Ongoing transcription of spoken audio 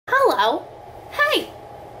Hello. Hi.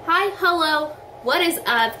 Hi, hello. What is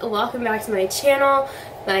up? Welcome back to my channel.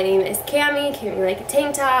 My name is Cami Like a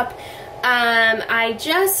Tank Top. I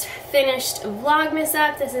just finished Vlogmas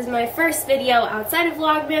up. This is my first video outside of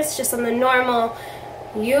Vlogmas, just on the normal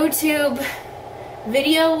YouTube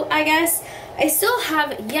video, I guess. I still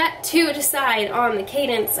have yet to decide on the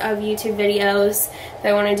cadence of YouTube videos. If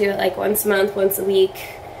I want to do it like once a month, once a week,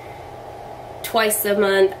 twice a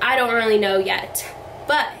month. I don't really know yet.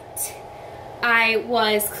 But I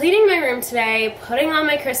was cleaning my room today, putting all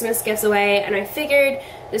my Christmas gifts away, and I figured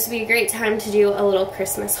this would be a great time to do a little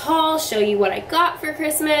Christmas haul, show you what I got for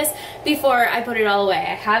Christmas before I put it all away.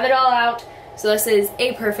 I have it all out, so this is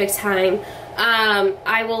a perfect time.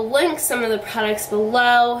 I will link some of the products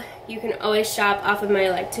below. You can always shop off of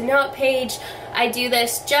my Like to Know It page. I do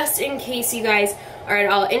this just in case you guys are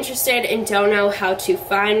at all interested and don't know how to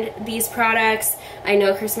find these products. I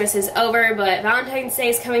know Christmas is over, but Valentine's Day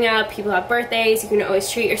is coming up. People have birthdays. You can always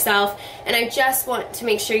treat yourself. And I just want to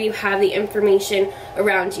make sure you have the information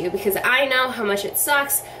around you, because I know how much it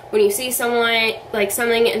sucks when you see someone, like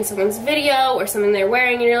something in someone's video or something they're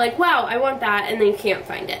wearing and you're like, wow, I want that, and then you can't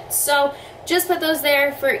find it. So just put those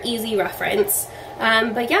there for easy reference.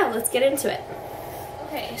 But yeah, let's get into it.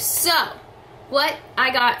 Okay, so what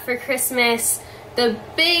I got for Christmas, the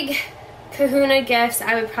big kahuna gifts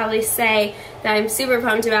I would probably say that I'm super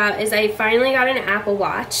pumped about is I finally got an Apple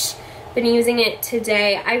Watch. Been using it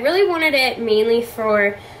today. I really wanted it mainly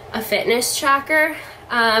for a fitness tracker.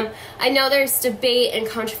 I know there's debate and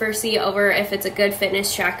controversy over if it's a good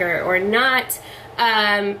fitness tracker or not.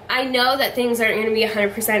 I know that things aren't going to be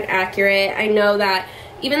 100% accurate. I know that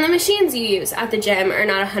even the machines you use at the gym are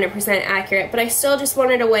not 100% accurate, but I still just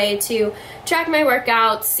wanted a way to track my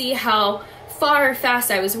workouts, see how far or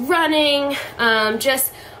fast I was running,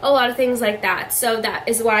 just a lot of things like that. So that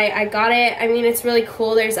is why I got it. I mean, it's really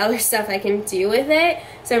cool. There's other stuff I can do with it,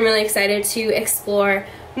 so I'm really excited to explore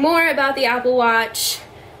more about the Apple Watch.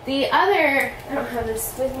 The other, I don't have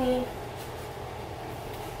this with me,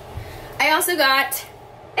 I also got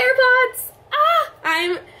AirPods.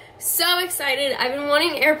 I'm so excited. I've been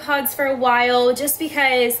wanting AirPods for a while just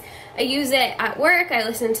because I use it at work. I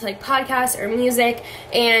listen to like podcasts or music,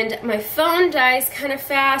 and my phone dies kind of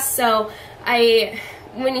fast, so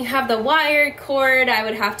when you have the wired cord, I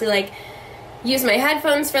would have to like use my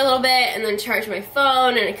headphones for a little bit and then charge my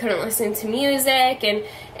phone, and I couldn't listen to music, and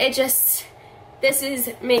this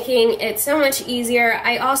is making it so much easier.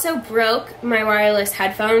 I also broke my wireless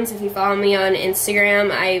headphones. If you follow me on Instagram,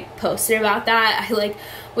 I posted about that. I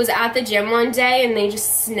was at the gym one day and they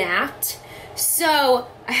just snapped. So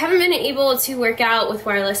I haven't been able to work out with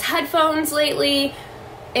wireless headphones lately,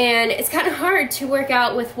 and it's kind of hard to work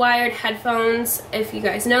out with wired headphones, if you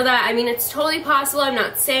guys know that. I mean, it's totally possible. I'm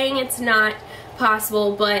not saying it's not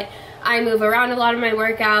possible, but I move around a lot in my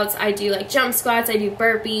workouts. I do like jump squats, I do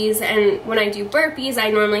burpees, and when I do burpees, I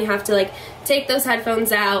normally have to like take those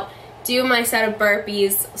headphones out, do my set of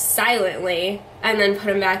burpees silently, and then put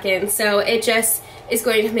them back in. So it just is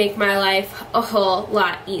going to make my life a whole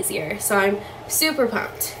lot easier. So I'm super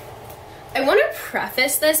pumped. I want to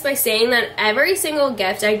preface this by saying that every single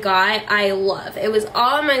gift I got, I love. It was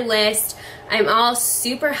all on my list. I'm all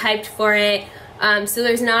super hyped for it. So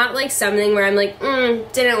there's not like something where I'm like,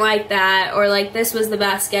 didn't like that, or like this was the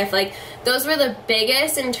best gift. Like those were the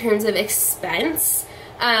biggest in terms of expense,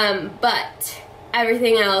 but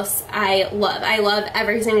everything else I love. I love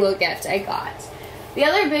every single gift I got. The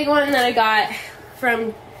other big one that I got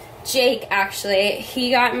from Jake, actually,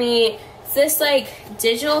 he got me this like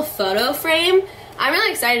digital photo frame. I'm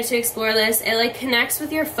really excited to explore this. It like connects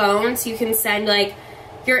with your phone, so you can send like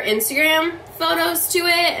your Instagram photos to it,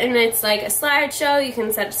 and it's like a slideshow. You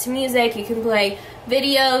can set it to music, you can play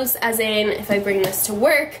videos, as in if I bring this to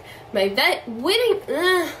work, my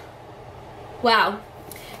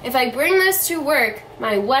if I bring this to work,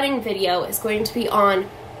 my wedding video is going to be on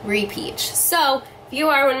repeat. So if you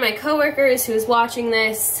are one of my coworkers who is watching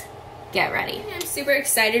this, get ready. What I'm super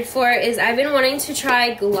excited for is I've been wanting to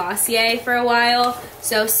try Glossier for a while.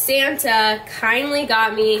 So Santa kindly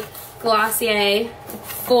got me Glossier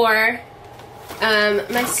for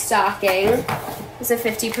my stocking. It was a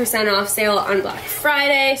 50% off sale on Black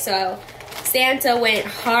Friday, so Santa went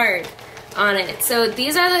hard on it. So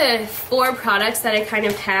these are the 4 products that I kind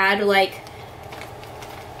of had like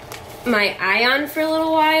my eye on for a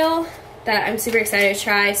little while that I'm super excited to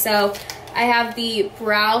try. So I have the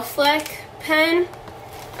Brow Fleck pen.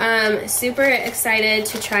 Super excited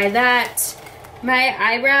to try that. My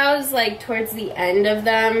eyebrows, like towards the end of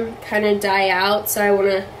them, kind of die out, so I want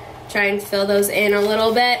to try and fill those in a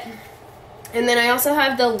little bit. And then I also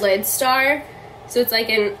have the Lid Star So it's like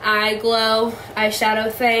an eye glow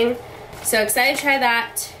eyeshadow thing. So excited to try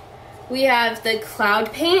that. We have the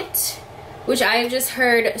Cloud Paint, which I've just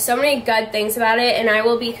heard so many good things about it, and I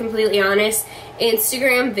will be completely honest,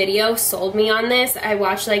 Instagram video sold me on this. I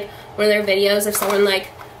watched like one of their videos of someone like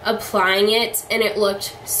applying it, and it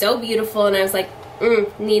looked so beautiful, and I was like,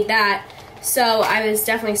 need that. So I was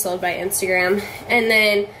definitely sold by Instagram. And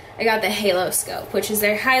then I got the Halo Scope, which is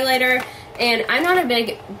their highlighter, and I'm not a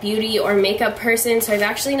big beauty or makeup person, so I've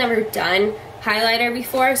actually never done highlighter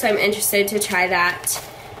before, so I'm interested to try that.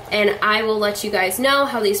 And I will let you guys know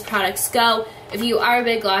how these products go. If you are a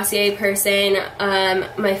big Glossier person,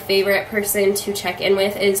 my favorite person to check in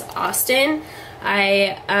with is Austin.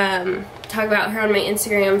 I talk about her on my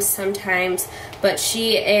Instagram sometimes, but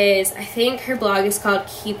she is, I think her blog is called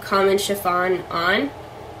Keep Calm and Chiffon On,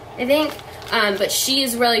 I think. But she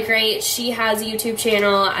is really great. She has a YouTube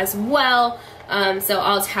channel as well, so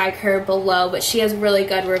I'll tag her below, but she has really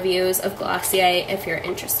good reviews of Glossier if you're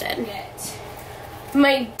interested.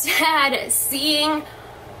 My dad, seeing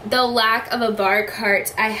the lack of a bar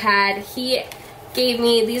cart I had, he gave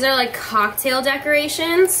me, these are like cocktail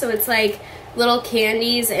decorations, so it's like little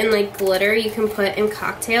candies and like glitter you can put in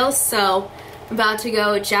cocktails. So I'm about to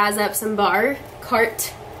go jazz up some bar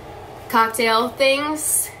cart cocktail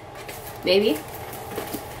things, maybe.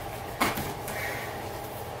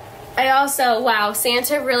 I also, wow,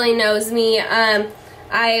 Santa really knows me.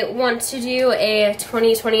 I want to do a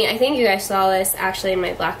 2020, I think you guys saw this actually in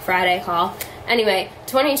my Black Friday haul. Anyway,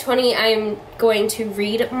 2020 I'm going to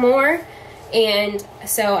read more, and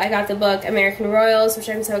so I got the book American Royals, which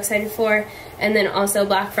I'm so excited for, and then also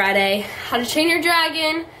Black Friday, How to Train Your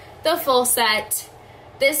Dragon, the full set.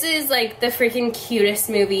 This is like the freaking cutest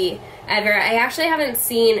movie ever. I actually haven't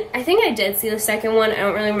seen, I think I did see the second one, I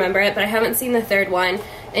don't really remember it, but I haven't seen the third one,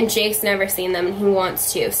 and Jake's never seen them and he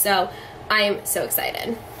wants to, so I'm so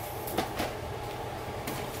excited.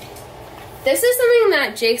 This is something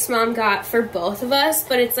that Jake's mom got for both of us,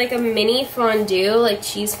 but it's like a mini fondue, like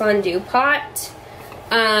cheese fondue pot.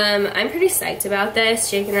 I'm pretty psyched about this.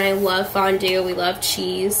 Jake and I love fondue. We love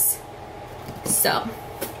cheese. So,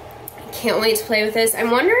 I can't wait to play with this.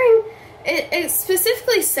 I'm wondering, it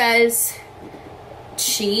specifically says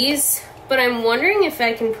cheese, but I'm wondering if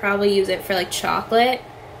I can probably use it for like chocolate.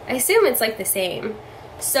 I assume it's like the same.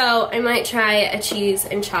 So I might try a cheese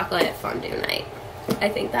and chocolate fondue night. I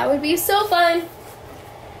think that would be so fun.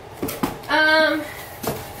 I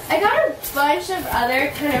got a bunch of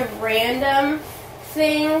other kind of random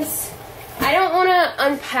things. I don't want to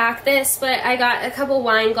unpack this, but I got a couple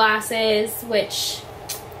wine glasses, which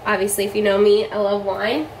obviously if you know me, I love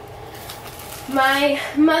wine. My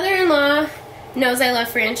mother-in-law knows I love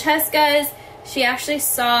Francesca's. She actually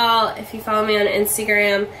saw, if you follow me on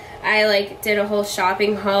Instagram, I like did a whole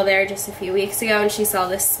shopping haul there just a few weeks ago, and she saw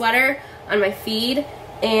this sweater on my feed,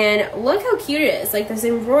 and look how cute it is, like this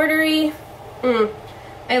embroidery.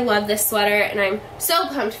 I love this sweater and I'm so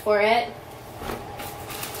pumped for it.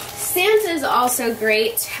 Santa is also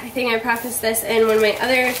great. I think I prefaced this in one of my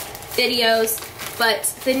other videos, but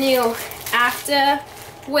the new Acta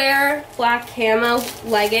Wear black camo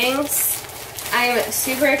leggings. I'm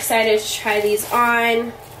super excited to try these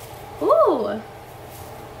on. Ooh.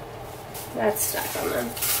 That's stuck on them.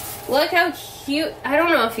 Look how cute. I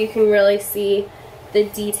don't know if you can really see the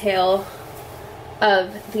detail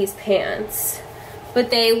of these pants, but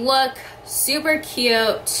they look super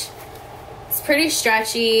cute. It's pretty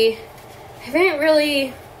stretchy. I haven't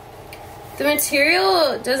really, the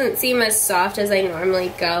material doesn't seem as soft as I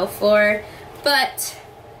normally go for, but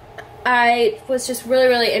I was just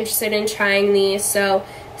really interested in trying these, so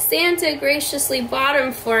Santa graciously bought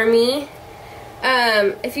them for me.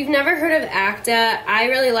 If you've never heard of Acta, I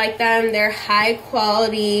really like them. They're high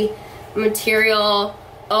quality material,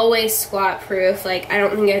 always squat proof. Like, I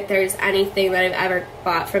don't think there's anything that I've ever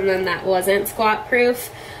bought from them that wasn't squat proof.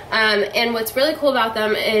 And what's really cool about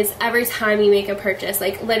them is every time you make a purchase,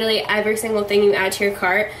 like literally every single thing you add to your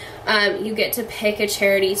cart, you get to pick a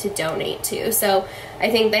charity to donate to. So I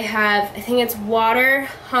think they have, I think it's water,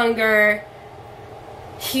 hunger,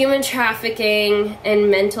 human trafficking, and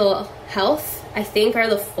mental health, I think, are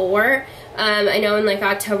the 4. I know in like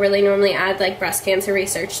October they normally add like breast cancer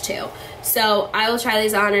research too. So I will try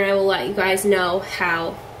these on and I will let you guys know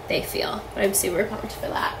how they feel. But I'm super pumped for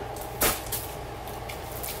that.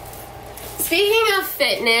 Speaking of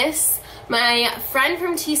fitness, my friend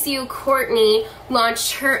from TCU, Courtney,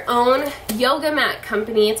 launched her own yoga mat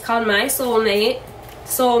company. It's called My Soul Mat.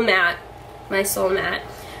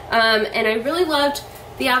 And I really loved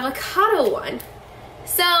the avocado one.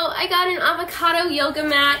 So I got an avocado yoga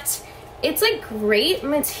mat, it's like great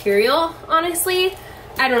material, honestly.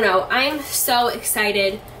 I don't know, I'm so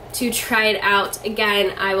excited to try it out.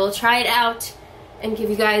 Again, I will try it out and give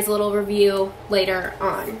you guys a little review later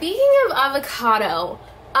on. Speaking of avocado,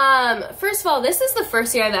 first of all, this is the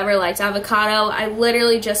first year I've ever liked avocado. I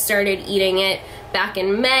literally just started eating it back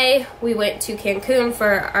in May. We went to Cancun for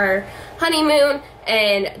our honeymoon,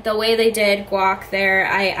 and the way they did guac there,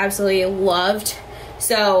 I absolutely loved.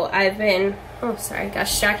 So I've been, oh sorry, I got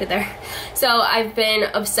distracted there. So I've been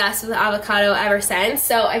obsessed with avocado ever since.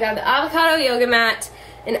 So I got the avocado yoga mat,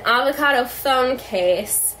 an avocado phone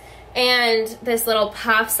case, and this little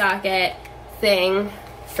pop socket thing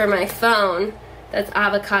for my phone that's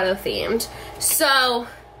avocado themed. So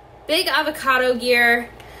big avocado gear.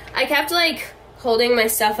 I kept like holding my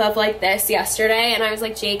stuff up like this yesterday, and I was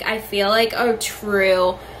like, Jake, I feel like a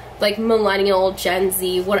true like millennial, Gen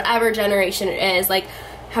Z, whatever generation it is. Like,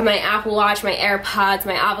 have my Apple Watch, my AirPods,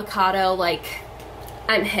 my avocado, like,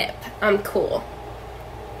 I'm hip, I'm cool.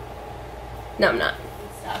 No, I'm not.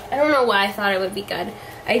 I don't know why I thought it would be good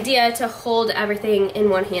idea to hold everything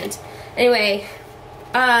in one hand. Anyway,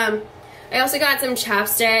 I also got some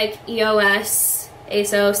chapstick, EOS,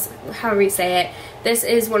 ASOS, however you say it. This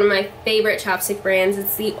is one of my favorite chapstick brands.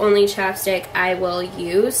 It's the only chapstick I will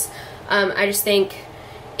use. I just think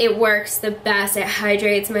it works the best. It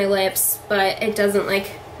hydrates my lips, but it doesn't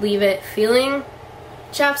like leave it feeling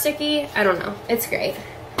chapsticky. I don't know. It's great.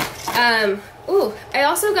 Ooh, I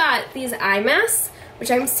also got these eye masks, which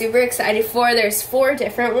I'm super excited for. There's 4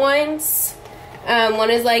 different ones. One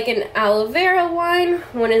is like an aloe vera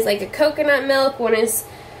one is like a coconut milk, one is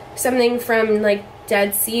something from like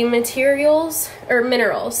Dead Sea materials or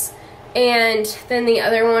minerals, and then the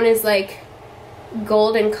other one is like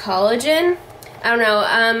golden collagen. I don't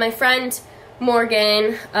know, my friend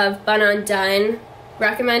Morgan of Bun Undone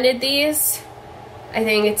recommended these. I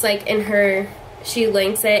think it's like in her, she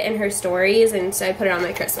links it in her stories, and so I put it on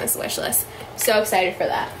my Christmas wish list. So excited for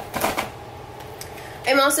that.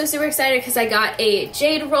 I'm also super excited because I got a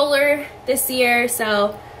jade roller this year,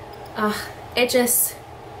 so it just,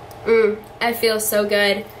 I feel so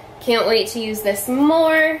good. Can't wait to use this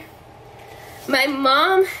more. My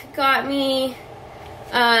mom got me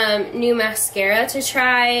new mascara to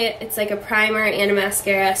try. It's like a primer and a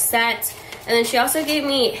mascara set. And then she also gave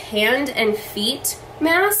me hand and feet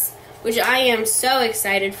masks, which I am so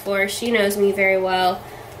excited for. She knows me very well.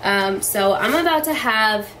 So I'm about to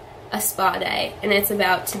have a spa day, and it's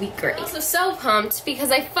about to be great. I'm also so pumped because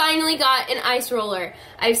I finally got an ice roller.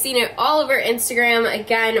 I've seen it all over Instagram.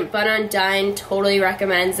 Again, Bun Undone totally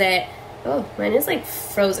recommends it. Oh, mine is like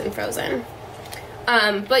frozen.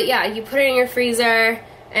 But yeah, you put it in your freezer,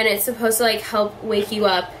 and it's supposed to like help wake you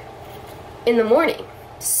up in the morning.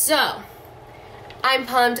 So I'm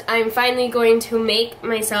pumped. I'm finally going to make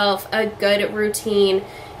myself a good routine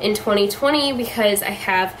in 2020 because I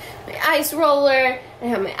have my ice roller, I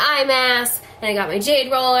have my eye mask, and I got my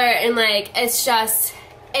jade roller, and like, it's just,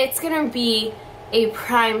 it's gonna be a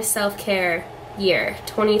prime self-care year.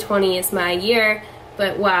 2020 is my year,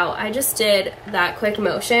 but wow, I just did that quick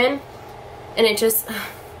motion, and it just,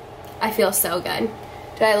 I feel so good.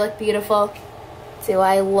 Do I look beautiful? Do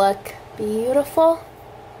I look beautiful?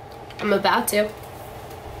 I'm about to.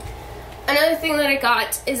 Another thing that I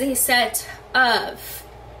got is a set of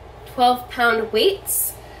 12-pound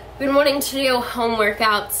weights. Been wanting to do home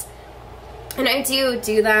workouts, and I do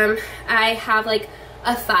them. I have like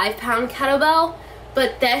a 5-pound kettlebell,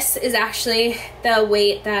 but this is actually the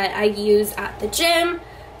weight that I use at the gym,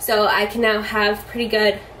 so I can now have pretty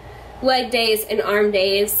good leg days and arm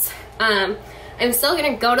days. I'm still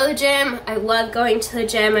gonna go to the gym. I love going to the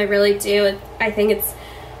gym, I really do. I think it's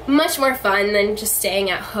much more fun than just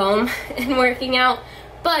staying at home and working out,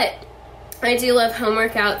 but I do love home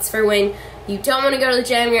workouts for when you don't want to go to the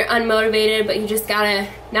gym, you're unmotivated, but you just gotta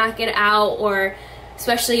knock it out, or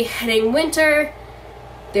especially hitting winter,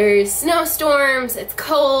 there's snowstorms, it's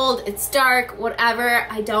cold, it's dark, whatever,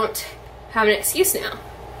 I don't have an excuse now.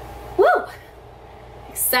 Woo!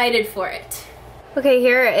 Excited for it. Okay,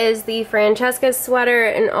 here is the Francesca sweater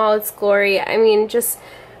in all its glory. I mean, just,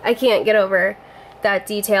 I can't get over that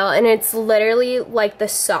detail, and it's literally like the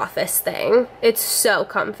softest thing. It's so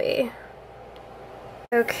comfy.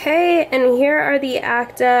 Okay, and here are the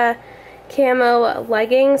Acta camo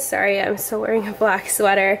leggings. Sorry, I'm still wearing a black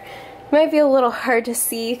sweater. It might be a little hard to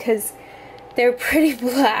see because they're pretty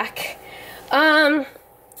black.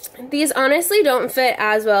 These honestly don't fit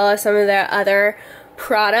as well as some of the other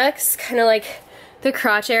products. Kind of like the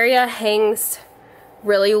crotch area hangs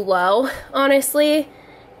really low, honestly,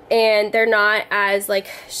 and they're not as like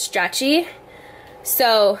stretchy.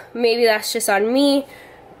 So maybe that's just on me.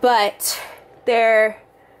 but they're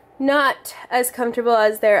not as comfortable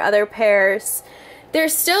as their other pairs. They're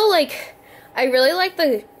still like, I really like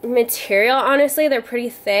the material, honestly. They're pretty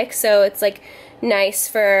thick, so it's like nice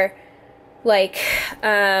for like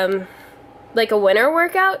a winter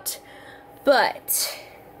workout, but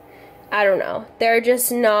I don't know, they're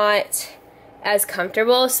just not as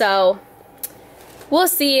comfortable, so we'll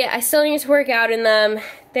see. I still need to work out in them.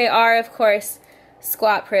 They are, of course,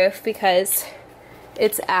 squat proof because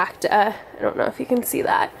it's Acta. I don't know if you can see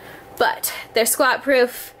that, but they're squat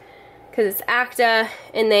proof because it's Acta,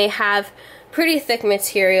 and they have pretty thick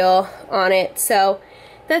material on it, so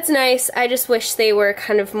that's nice. I just wish they were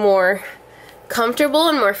kind of more comfortable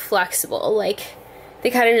and more flexible. Like, they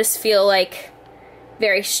kind of just feel like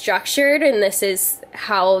very structured, and this is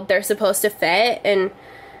how they're supposed to fit, and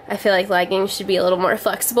I feel like leggings should be a little more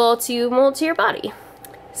flexible to mold to your body.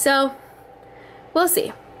 So we'll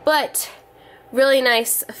see, but really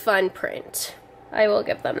nice, fun print. I will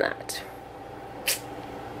give them that.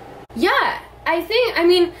 Yeah, I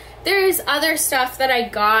mean, there's other stuff that I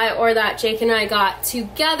got, or that Jake and I got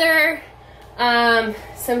together,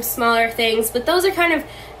 some smaller things, but those are kind of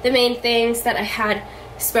the main things that I had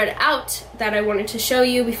spread out that I wanted to show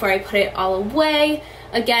you before I put it all away.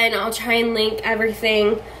 Again, I'll try and link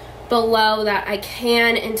everything below that I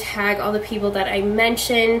can and tag all the people that I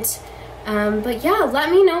mentioned. But yeah,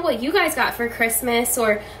 let me know what you guys got for Christmas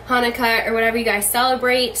or Hanukkah or whatever you guys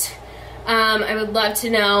celebrate. I would love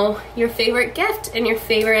to know your favorite gift and your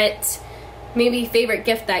maybe favorite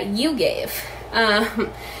gift that you gave.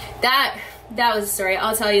 That was a story.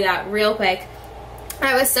 I'll tell you that real quick.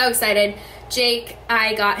 I was so excited. Jake,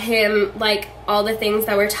 I got him like all the things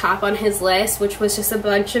that were top on his list, which was just a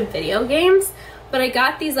bunch of video games. But I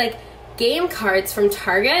got these like game cards from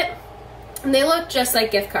Target, and they look just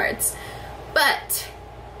like gift cards. But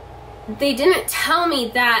they didn't tell me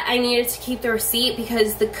that I needed to keep the receipt,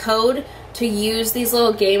 because the code to use these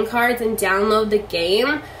little game cards and download the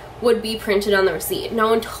game would be printed on the receipt. No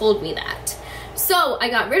one told me that. So I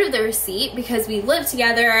got rid of the receipt because we lived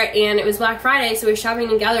together and it was Black Friday, so we were shopping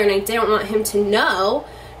together, and I didn't want him to know,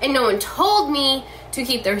 and no one told me to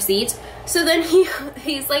keep the receipt. So then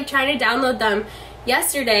he's like trying to download them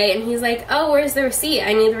yesterday, and he's like, oh, where's the receipt?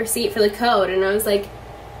 I need the receipt for the code. And I was like,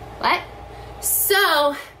 what?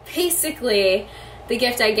 So basically, the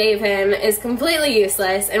gift I gave him is completely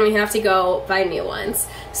useless, and we have to go buy new ones.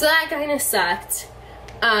 So that kind of sucked.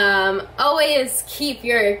 Always keep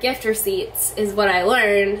your gift receipts is what I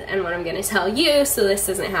learned and what I'm gonna tell you, so this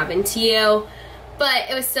doesn't happen to you.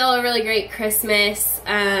 But it was still a really great Christmas.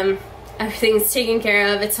 Everything's taken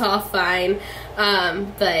care of, it's all fine.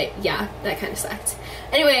 But yeah, that kind of sucked.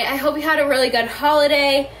 Anyway, I hope you had a really good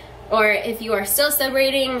holiday, or if you are still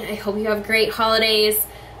celebrating, I hope you have great holidays.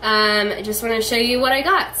 I just want to show you what I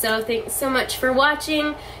got. So thanks so much for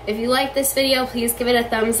watching. If you like this video, please give it a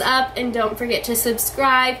thumbs up, and don't forget to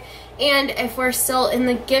subscribe. And if we're still in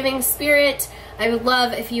the giving spirit, I would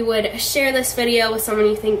love if you would share this video with someone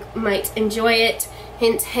you think might enjoy it.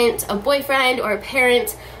 Hint, hint, a boyfriend or a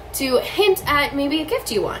parent, to hint at maybe a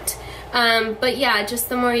gift you want. But yeah, just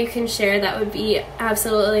the more you can share, that would be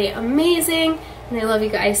absolutely amazing. And I love you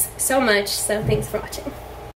guys so much, so thanks for watching.